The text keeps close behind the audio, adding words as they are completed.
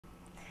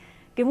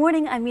Good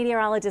morning, I'm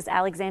meteorologist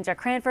Alexandra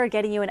Cranford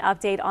getting you an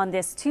update on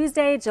this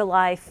Tuesday,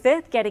 July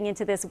 5th, getting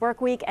into this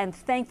work week, and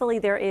thankfully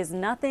there is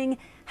nothing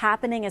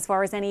happening as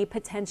far as any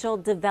potential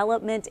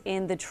development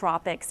in the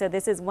tropics. So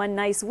this is one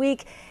nice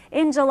week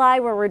in July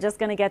where we're just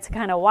going to get to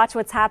kind of watch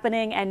what's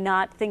happening and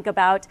not think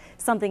about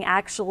something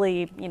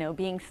actually,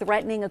 being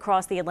threatening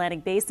across the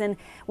Atlantic basin.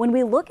 When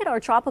we look at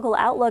our tropical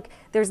outlook,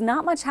 there's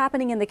not much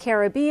happening in the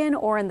Caribbean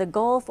or in the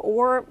Gulf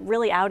or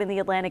really out in the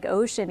Atlantic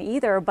Ocean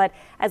either. But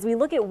as we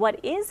look at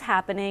what is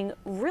happening,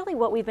 really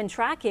what we've been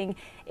tracking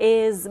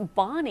is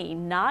Bonnie,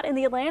 not in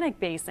the Atlantic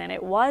basin.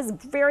 It was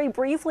very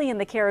briefly in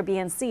the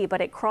Caribbean Sea,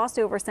 but it crossed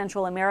over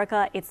Central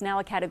America. It's now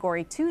a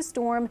Category 2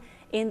 storm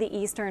in the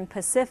eastern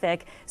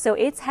Pacific. So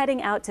it's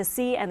heading out to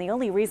sea, and the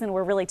only reason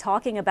we're really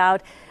talking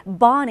about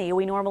Bonnie,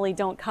 we normally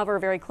don't cover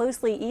very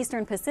closely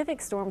eastern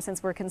Pacific storms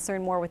since we're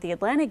concerned more with the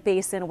Atlantic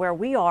basin where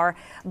we are,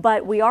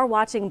 but we are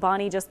watching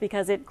Bonnie just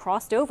because it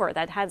crossed over.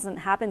 That hasn't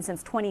happened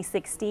since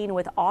 2016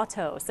 with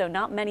Otto. So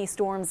not many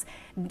storms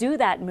do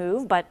that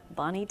move, but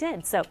Bonnie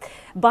did. So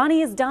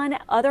Bonnie is done.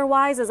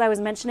 Otherwise, as I was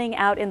mentioning,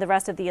 out in the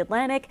rest of the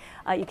Atlantic,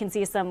 you can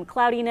see some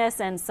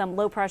cloudiness and some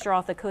low pressure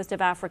off the coast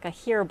of Africa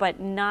here, but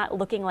not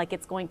looking like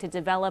it's going to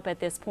develop at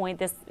this point.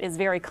 This is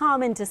very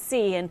common to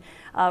see, and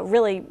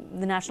really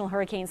the National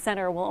Hurricane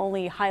Center will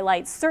only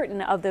highlight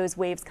certain of those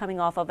waves coming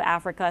off of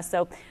Africa,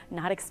 so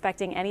not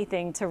expecting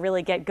anything to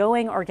really get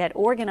going or get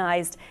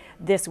organized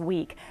this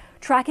week.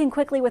 Tracking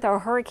quickly with our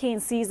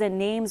hurricane season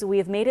names, we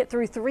have made it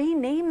through 3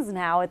 names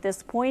now at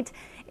this point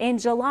in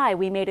July.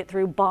 We made it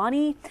through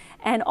Bonnie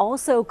and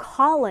also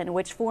Colin,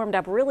 which formed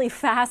up really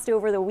fast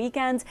over the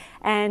weekend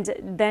and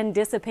then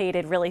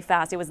dissipated really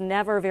fast. It was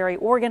never very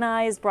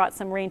organized, brought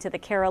some rain to the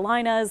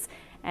Carolinas,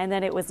 and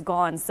then it was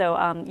gone.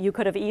 So you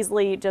could have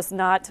easily just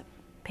not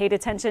paid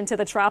attention to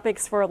the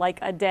tropics for like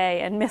a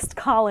day and missed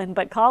Colin,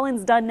 but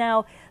Colin's done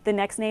now. The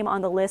next name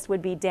on the list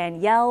would be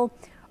Danielle.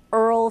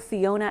 Earl,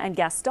 Fiona, and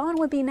Gaston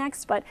would be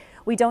next, but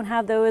we don't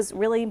have those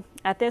really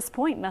at this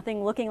point.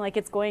 Nothing looking like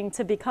it's going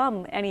to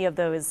become any of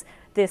those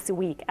this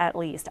week, at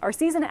least. Our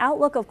season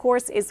outlook, of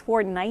course, is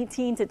for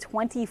 19 to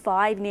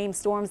 25 named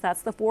storms.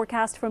 That's the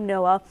forecast from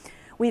NOAA.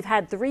 We've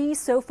had 3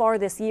 so far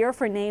this year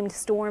for named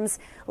storms.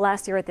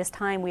 Last year at this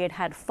time, we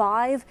had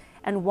 5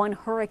 and 1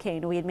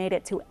 hurricane. We had made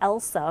it to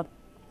Elsa.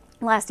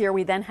 Last year,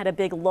 we then had a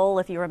big lull,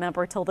 if you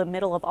remember, till the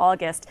middle of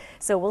August.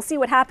 So we'll see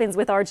what happens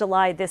with our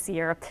July this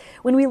year.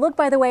 When we look,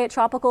 by the way, at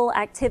tropical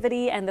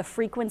activity and the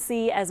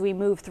frequency as we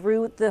move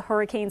through the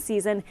hurricane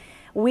season,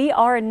 we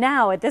are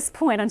now at this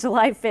point on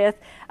July 5th,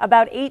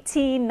 about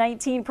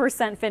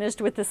 19% finished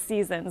with the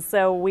season.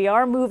 So we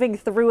are moving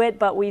through it,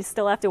 but we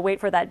still have to wait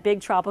for that big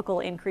tropical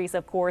increase,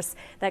 of course,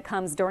 that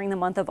comes during the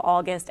month of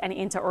August and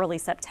into early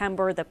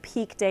September. The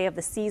peak day of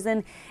the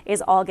season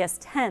is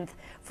August 10th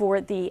for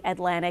the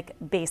Atlantic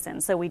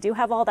basin. So we do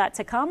have all that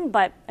to come,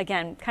 but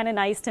again, kind of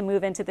nice to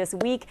move into this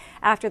week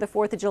after the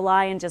 4th of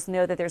July and just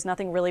know that there's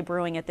nothing really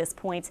brewing at this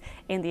point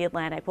in the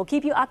Atlantic. We'll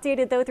keep you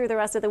updated though through the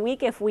rest of the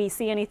week if we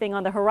see anything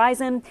on the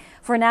horizon.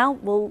 For now,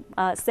 we'll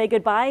say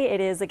goodbye. It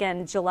is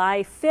again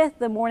July 5th,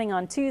 the morning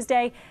on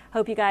Tuesday.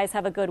 Hope you guys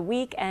have a good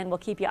week, and we'll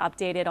keep you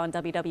updated on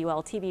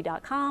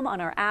WWLTV.com,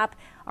 on our app,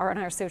 or on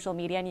our social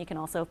media, and you can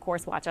also, of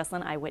course, watch us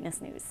on Eyewitness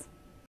News.